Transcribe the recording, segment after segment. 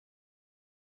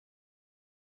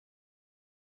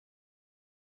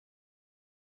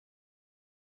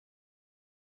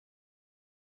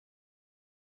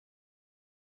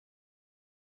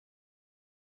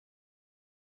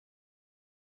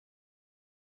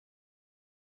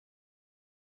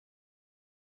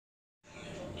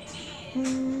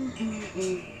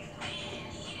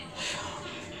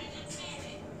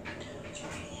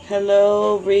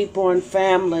Hello, Reborn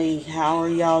family. How are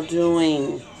y'all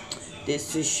doing?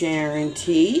 This is Sharon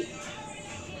T.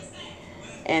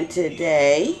 And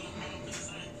today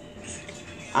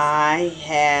I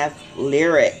have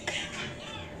Lyric.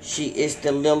 She is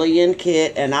the Lillian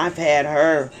Kit, and I've had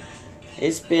her.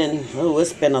 It's been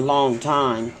a long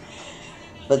time.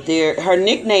 But her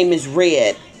nickname is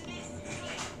Red.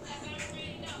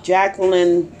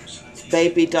 Jacqueline's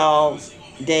baby doll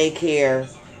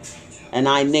daycare, and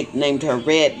I nicknamed her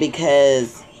Red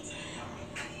because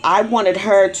I wanted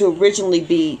her to originally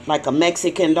be like a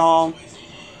Mexican doll,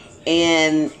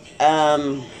 and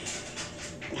I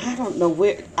don't know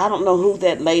who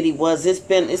that lady was. It's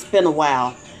been a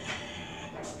while.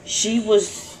 She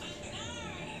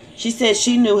said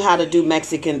she knew how to do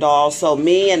Mexican dolls, so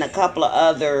me and a couple of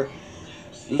other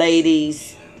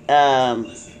ladies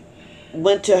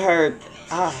went to her.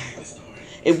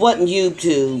 It wasn't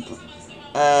YouTube.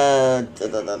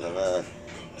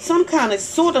 Some kind of,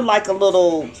 sort of like a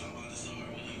little,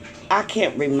 I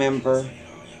can't remember.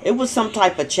 It was some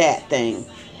type of chat thing.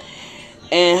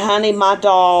 And honey, my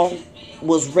doll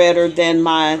was redder than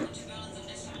my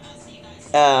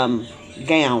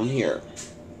gown here.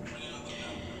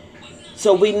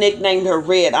 So we nicknamed her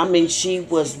Red. I mean, she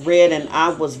was red, and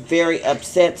I was very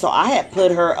upset. So I had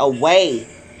put her away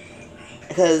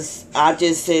because I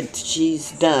just said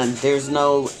she's done. There's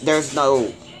no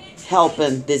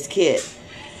helping this kid.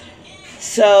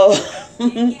 So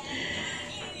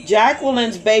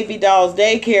Jacqueline's baby doll's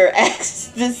daycare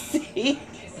asked to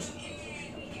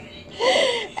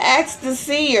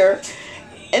see her,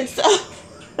 and so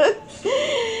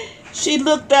she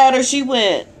looked at her. She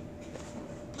went,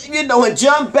 and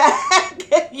jumped back.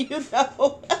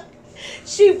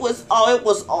 She was, it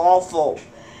was awful.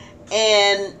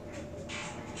 And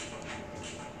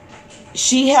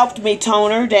she helped me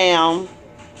tone her down.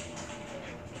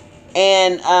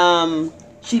 And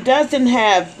she doesn't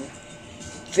have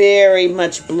very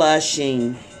much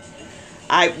blushing.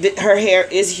 Her hair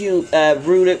is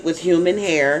rooted with human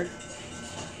hair.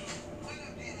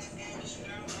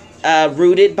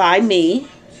 Rooted by me.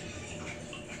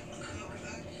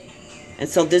 And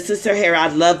so this is her hair. I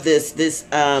love this.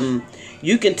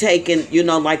 You can take and,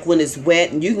 like when it's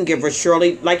wet, and you can give her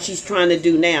Shirley, like she's trying to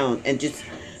do now, and just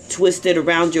twist it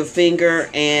around your finger,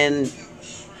 and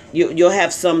you'll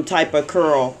have some type of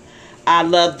curl. I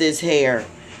love this hair.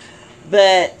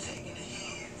 But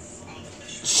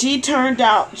she turned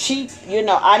out,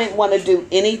 I didn't want to do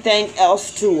anything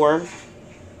else to her.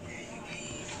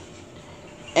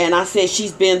 And I said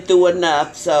she's been through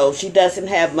enough, so she doesn't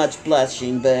have much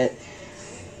blushing, but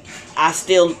I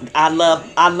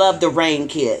love the Rain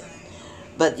Kit.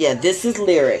 But yeah, this is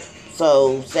Lyric.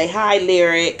 So say hi,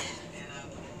 Lyric.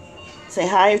 Say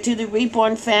hi to the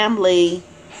Reborn family.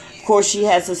 Of course, she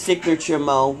has a signature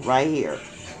mo right here.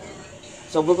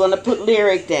 So we're going to put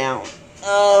Lyric down.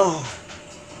 Oh.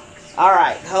 All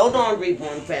right. Hold on,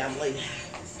 Reborn family.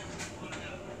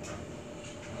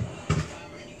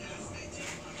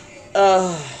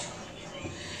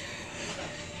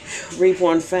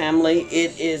 Reborn family,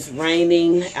 it is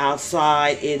raining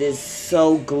outside. It is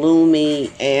so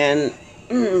gloomy, and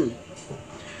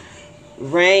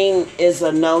rain is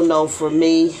a no-no for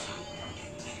me.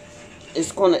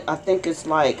 It's I think it's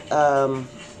like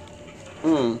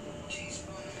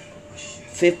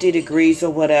 50 degrees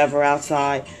or whatever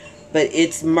outside, but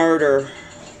it's murder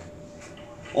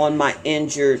on my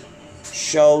injured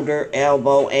shoulder,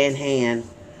 elbow, and hand.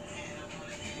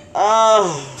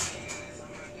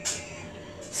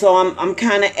 So I'm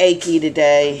kind of achy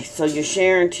today. So your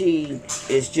Sharon T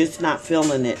is just not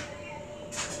feeling it.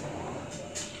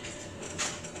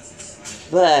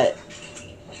 But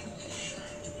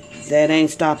that ain't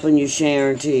stopping you,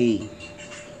 Sharon T,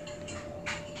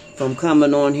 from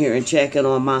coming on here and checking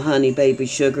on my honey baby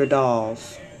sugar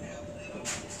dolls.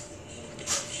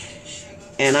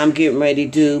 And I'm getting ready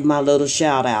to do my little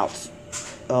shout outs.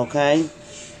 Okay?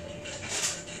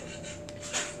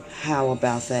 How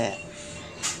about that?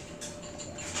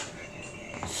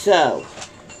 So,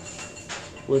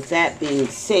 with that being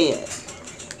said,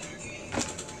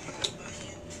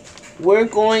 we're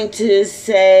going to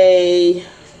say,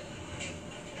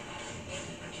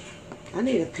 I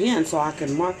need a pen so I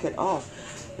can mark it off.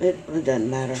 It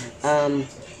doesn't matter.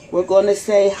 We're going to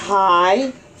say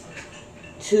hi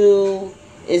to,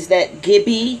 is that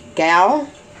Gibby Gal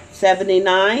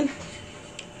 79?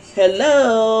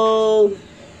 Hello.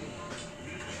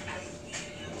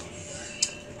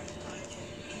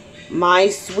 My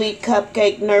Sweet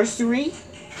Cupcake Nursery,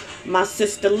 my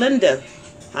sister Linda.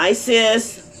 Hi,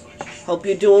 sis. Hope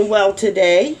you're doing well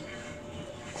today.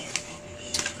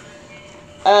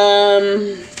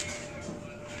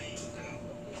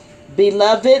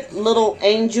 Beloved Little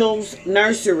Angels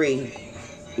Nursery.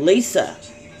 Lisa.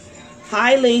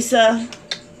 Hi, Lisa.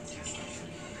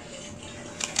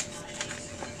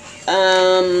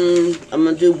 I'm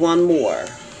going to do one more.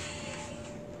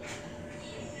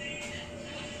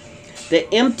 The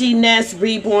Empty Nest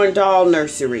Reborn Doll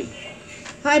Nursery.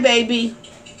 Hi, baby.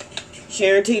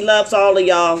 Sharon T loves all of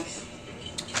y'all.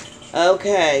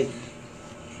 Okay.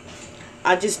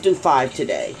 I just do 5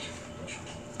 today.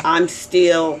 I'm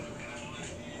still...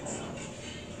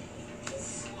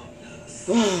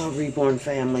 Oh, Reborn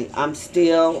family. I'm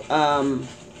still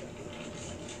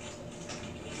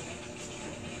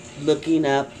looking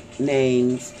up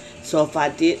names. So if I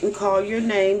didn't call your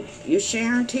name, your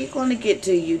Sharon T going to get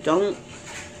to you. Don't...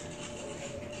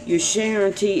 Your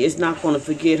Sharon T is not going to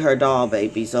forget her doll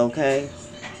babies, okay?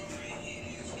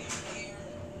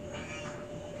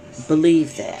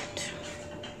 Believe that.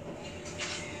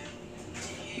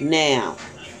 Now,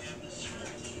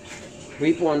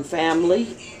 Reborn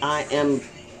family, I am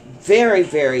very,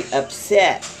 very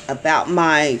upset about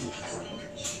my...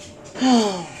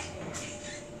 Oh,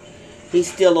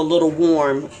 he's still a little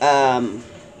warm.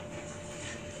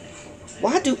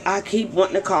 Why do I keep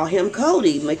wanting to call him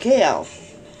Cody, Mikhail?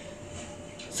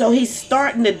 So he's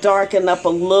starting to darken up a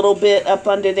little bit up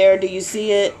under there. Do you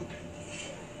see it?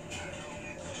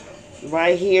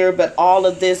 Right here, but all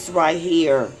of this right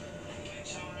here.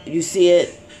 You see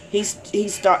it? He's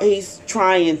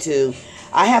trying to.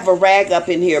 I have a rag up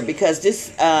in here because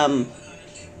this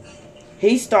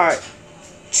he start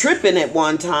tripping at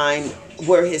one time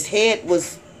where his head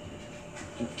was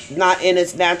not in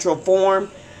its natural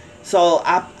form. So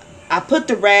I put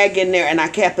the rag in there and I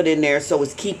kept it in there so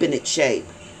it's keeping its shape.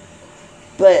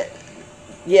 But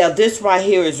yeah, this right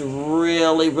here is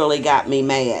really, really got me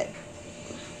mad.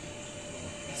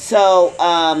 So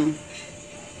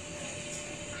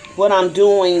what I'm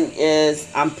doing is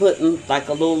I'm putting like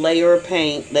a little layer of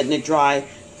paint, letting it dry,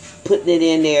 putting it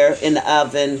in there in the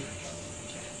oven.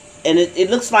 And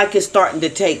it looks like it's starting to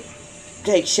take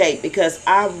shape because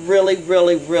I really,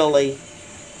 really, really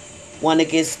want to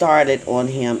get started on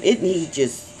him. Isn't he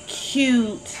just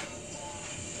cute?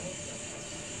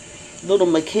 Little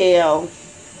Mikhail.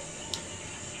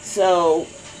 So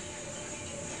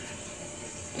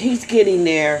he's getting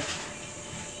there.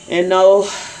 And no,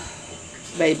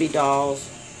 baby dolls,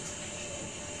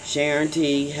 Sharon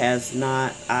T has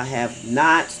not, I have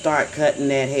not started cutting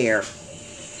that hair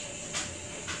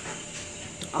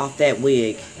off that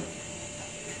wig.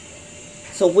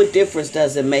 So what difference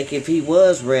does it make if he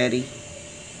was ready?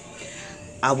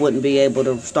 I wouldn't be able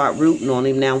to start rooting on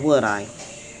him now, would I?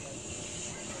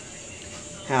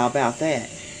 How about that?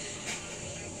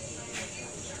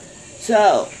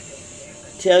 So,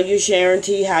 tell your Sharon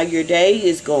T how your day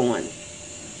is going.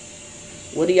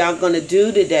 What are y'all going to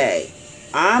do today?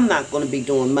 I'm not going to be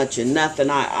doing much of nothing.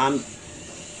 I'm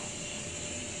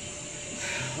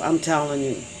telling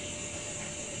you.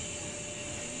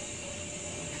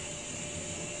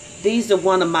 These are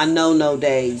one of my no-no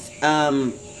days.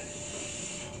 I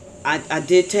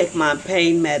did take my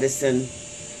pain medicine.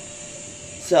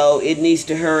 So it needs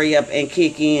to hurry up and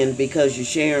kick in because your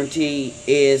Sharon T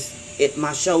is...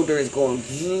 my shoulder is going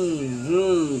zoom,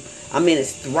 zoom. I mean,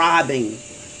 it's throbbing.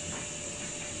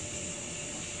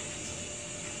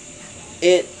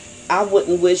 I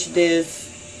wouldn't wish this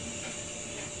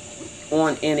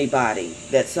on anybody,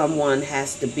 that someone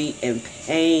has to be in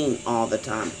pain all the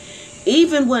time.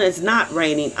 Even when it's not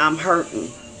raining, I'm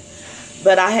hurting.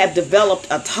 But I have developed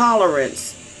a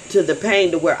tolerance to the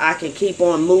pain to where I can keep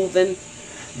on moving.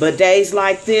 But days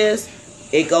like this,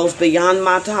 it goes beyond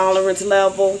my tolerance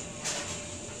level.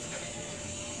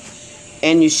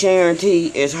 And your Sharon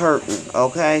T is hurting,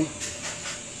 okay?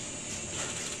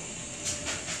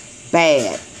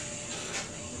 Bad.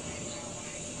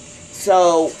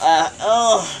 So,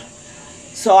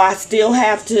 so I still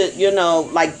have to, you know,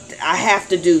 like, I have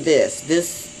to do this.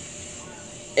 This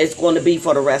is going to be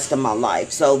for the rest of my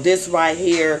life. So this right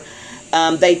here,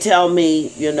 they tell me,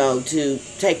 you know, to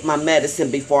take my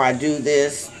medicine before I do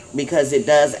this because it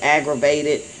does aggravate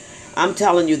it. I'm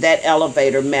telling you, that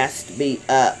elevator messed me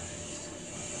up.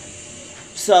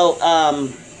 So,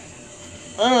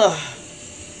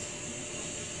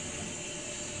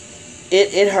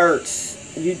 it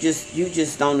hurts. You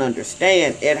just don't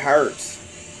understand. It hurts.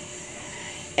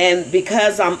 And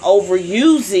because I'm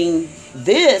overusing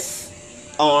this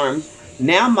arm,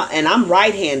 now and I'm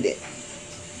right-handed.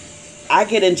 I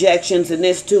get injections in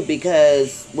this too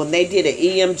because when they did an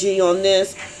EMG on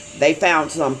this, They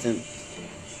found something.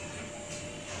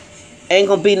 Ain't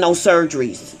gonna be no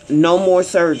surgeries. No more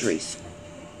surgeries.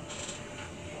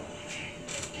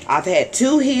 I've had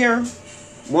 2 here,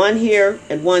 1 here,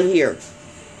 and 1 here.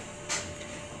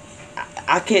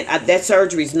 I can't, that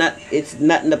surgery's not, it's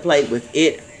nothing to play with.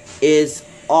 It is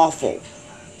awful.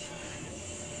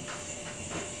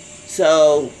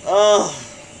 So,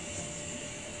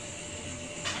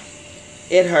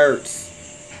 it hurts.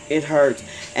 It hurts.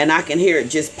 And I can hear it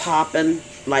just popping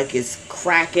like it's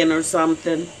cracking or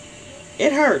something.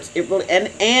 It hurts. It really,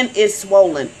 and it's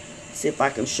swollen. See if I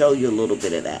can show you a little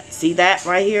bit of that. See that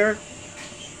right here?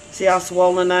 See how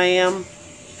swollen I am?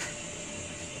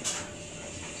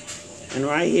 And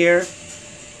right here.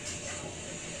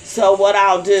 So what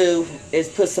I'll do is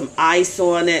put some ice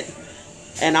on it.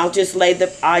 And I'll just lay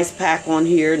the ice pack on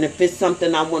here. And if it's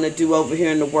something I want to do over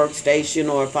here in the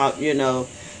workstation, or if I,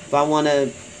 if I want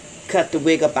to cut the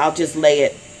wig up, I'll just lay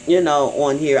it,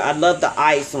 on here. I love the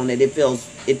ice on it. It feels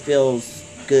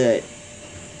good.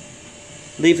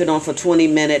 Leave it on for 20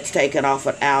 minutes. Take it off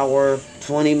an hour.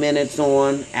 20 minutes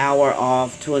on, hour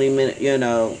off, 20 minutes,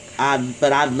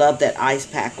 but I love that ice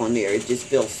pack on there. It just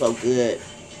feels so good.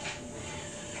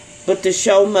 But the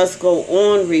show must go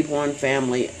on, Reborn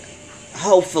family.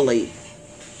 Hopefully.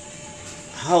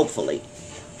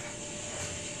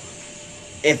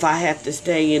 If I have to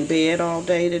stay in bed all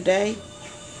day today,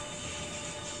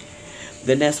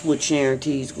 then that's what Sharon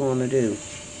T's going to do.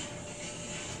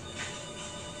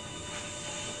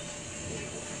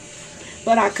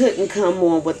 But I couldn't come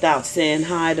on without saying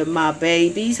hi to my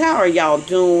babies. How are y'all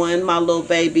doing, my little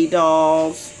baby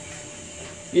dolls?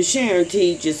 Your Sharon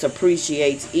T just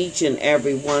appreciates each and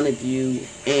every one of you,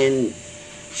 and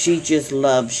she just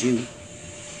loves you.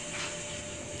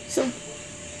 So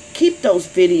keep those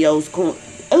videos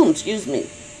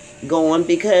going,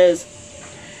 because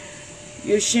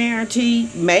your Sharon T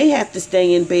may have to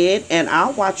stay in bed, and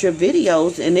I'll watch your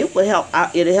videos, and it will help.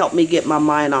 It'll help me get my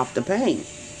mind off the pain.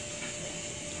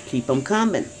 Keep them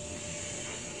coming.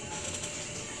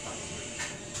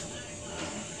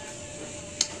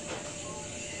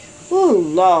 Oh,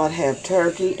 Lord, have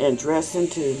turkey and dressing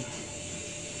too.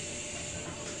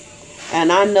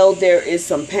 And I know there is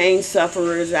some pain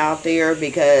sufferers out there,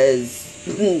 because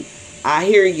I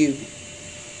hear you.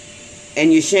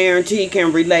 And your Sharon T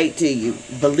can relate to you.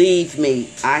 Believe me,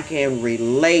 I can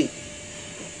relate.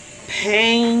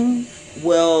 Pain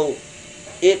will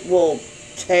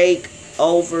take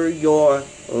over your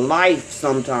life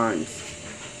sometimes.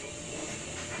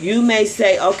 You may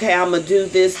say, okay, I'm going to do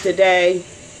this today.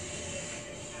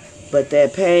 But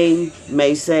that pain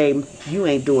may say, you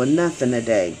ain't doing nothing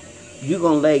today. You're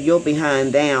going to lay your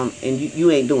behind down, and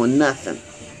you ain't doing nothing.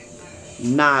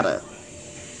 Nada.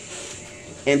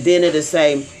 And then it'll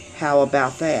say, how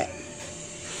about that?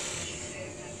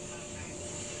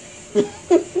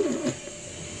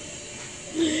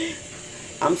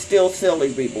 I'm still silly,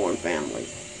 Reborn family.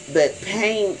 But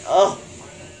pain,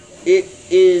 it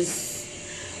is,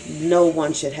 no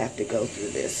one should have to go through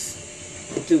this.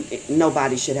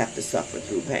 Nobody should have to suffer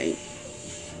through pain.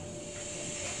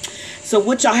 So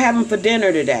what y'all having for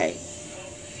dinner today?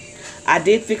 I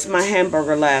did fix my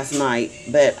hamburger last night,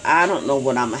 but I don't know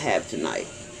what I'm going to have tonight.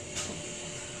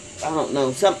 I don't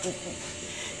know.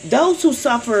 Those who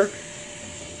suffer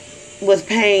with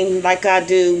pain like I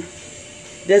do,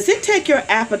 does it take your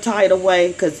appetite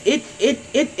away? Because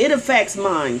it affects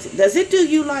mine. Does it do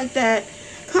you like that?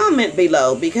 Comment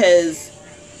below, because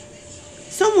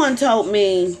someone told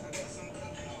me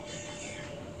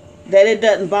that it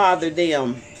doesn't bother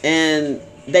them, and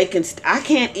I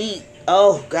can't eat.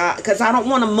 Oh God, because I don't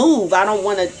want to move. I don't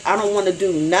want to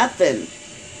do nothing.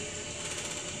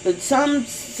 But some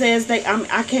says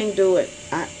I can't do it.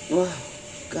 Oh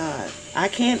God, I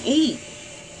can't eat.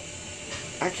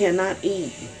 I cannot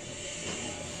eat.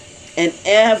 And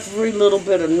every little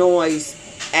bit of noise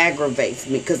aggravates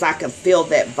me, because I can feel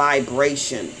that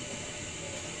vibration.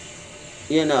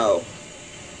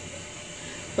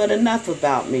 But enough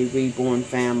about me, Reborn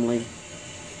family.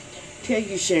 Tell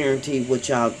you Sharon T what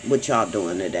y'all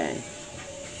doing today.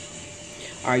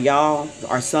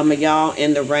 Are some of y'all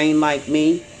in the rain like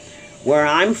me? Where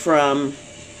I'm from,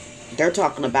 they're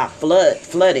talking about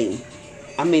flooding.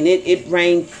 I mean, it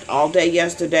rained all day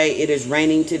yesterday. It is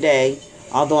raining today.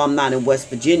 Although I'm not in West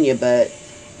Virginia, but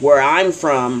where I'm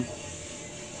from,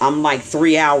 I'm like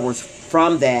 3 hours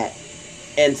from that.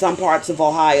 And some parts of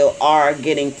Ohio are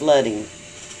getting flooding.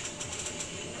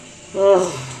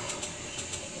 Ugh.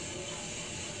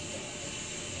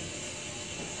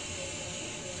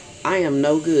 I am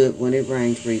no good when it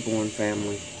rains, Reborn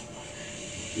family.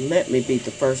 Let me be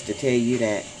the first to tell you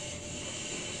that.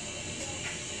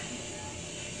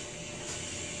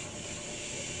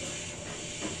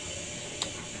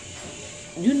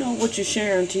 You know what your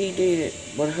Sharon T did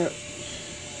with her?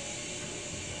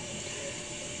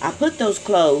 I put those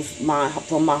clothes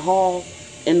from my haul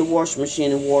in the washing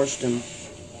machine and washed them.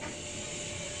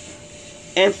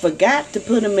 And forgot to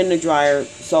put them in the dryer,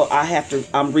 so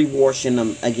I'm re-washing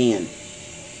them again.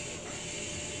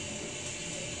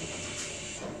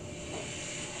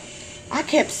 I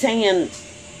kept saying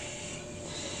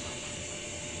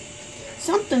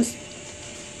something's,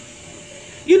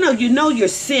 you know your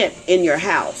scent in your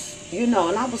house, and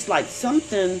I was like,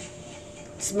 something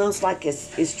smells like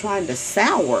it's trying to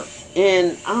sour.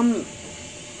 And I'm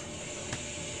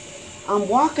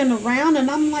walking around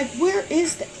and I'm like, where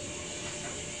is that?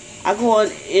 I go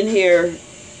in here,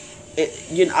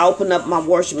 I open up my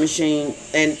washing machine,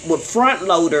 and with front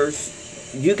loaders,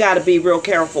 you got to be real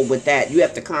careful with that. You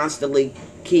have to constantly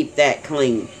keep that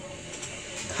clean.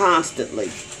 Constantly.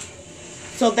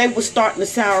 So they were starting to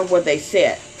sour where they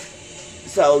sit.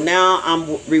 So now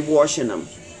I'm re-washing them.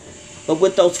 But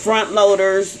with those front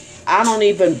loaders, I don't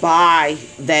even buy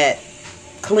that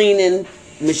cleaning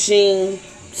machine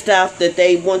stuff that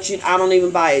they want you. I don't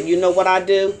even buy it. You know what I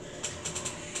do?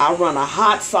 I run a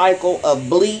hot cycle of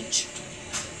bleach,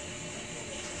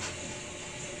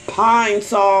 Pine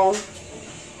Sol,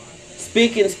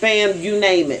 spick and span, you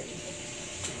name it.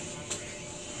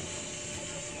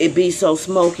 It be so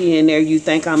smoky in there, you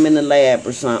think I'm in the lab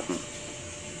or something.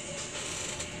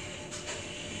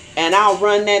 And I'll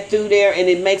run that through there, and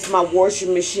it makes my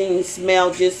washing machine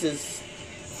smell just as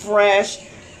fresh.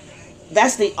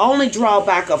 That's the only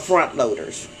drawback of front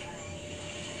loaders.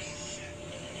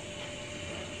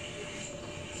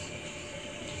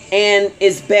 And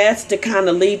it's best to kind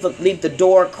of leave the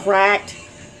door cracked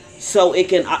so it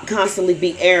can constantly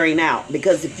be airing out.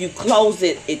 Because if you close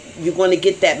it, you're going to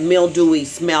get that mildewy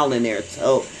smell in there.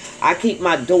 So I keep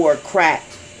my door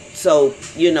cracked so,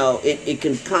 it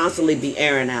can constantly be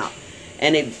airing out.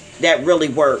 And that really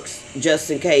works, just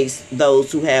in case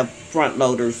those who have front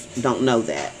loaders don't know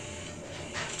that.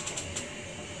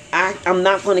 I'm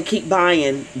not going to keep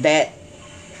buying that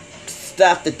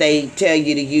stuff that they tell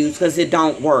you to use, because it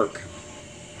don't work.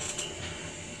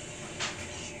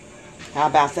 How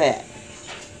about that?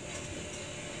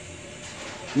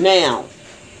 Now,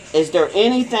 is there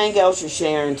anything else you're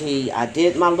sharing, T? I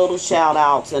did my little shout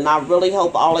outs, and I really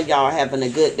hope all of y'all are having a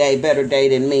good day, better day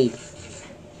than me.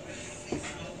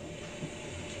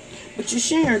 But your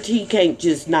Sharon T can't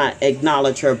just not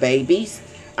acknowledge her babies.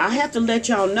 I have to let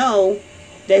y'all know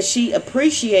that she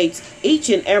appreciates each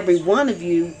and every one of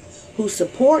you who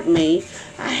support me.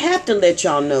 I have to let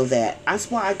y'all know that. That's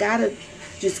why I gotta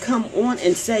just come on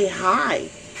and say hi.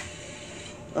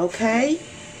 Okay?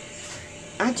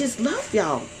 I just love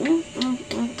y'all.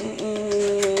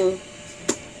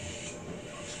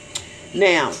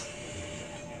 Now,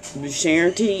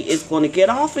 Sharon T is going to get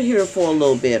off of here for a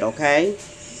little bit, okay?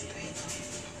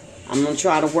 I'm going to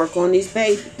try to work on this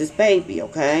baby,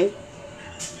 okay?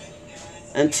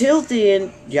 Until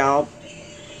then, y'all,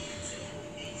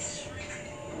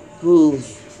 who,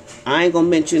 I ain't going to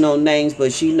mention no names,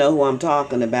 but she know who I'm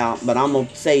talking about. But I'm going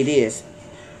to say this.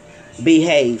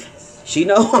 Behave. She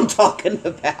know who I'm talking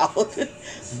about.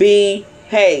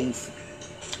 Behave.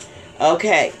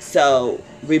 Okay, so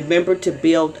remember to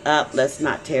build up. Let's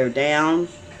not tear down.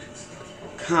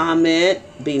 Comment.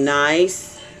 Be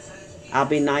nice. I'll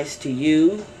be nice to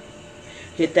you.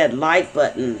 Hit that like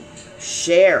button.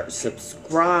 Share.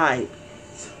 Subscribe.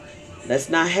 Let's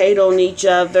not hate on each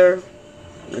other.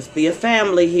 Let's be a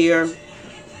family here.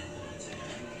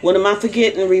 What am I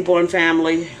forgetting, Reborn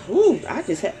family? Ooh, I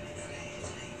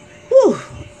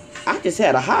just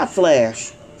had a hot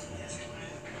flash.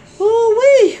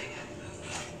 Ooh-wee.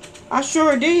 I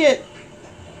sure did.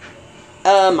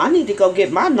 I need to go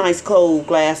get my nice cold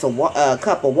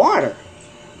cup of water.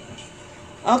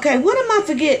 Okay, what am I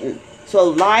forgetting? So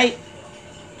like,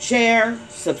 share,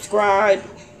 subscribe.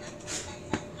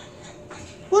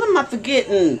 What am I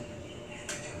forgetting?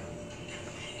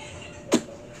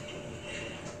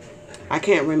 I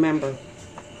can't remember.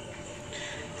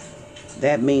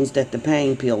 That means that the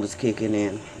pain pill is kicking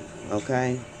in.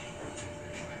 Okay?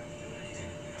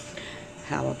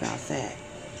 How about that?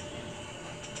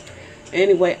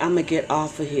 Anyway, I'm going to get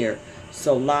off of here.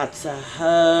 So lots of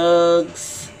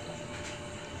hugs.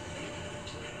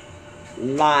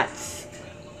 Lots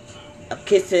of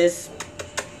kisses.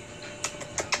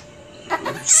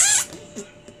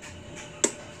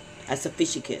 That's a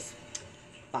fishy kiss.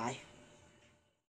 Bye.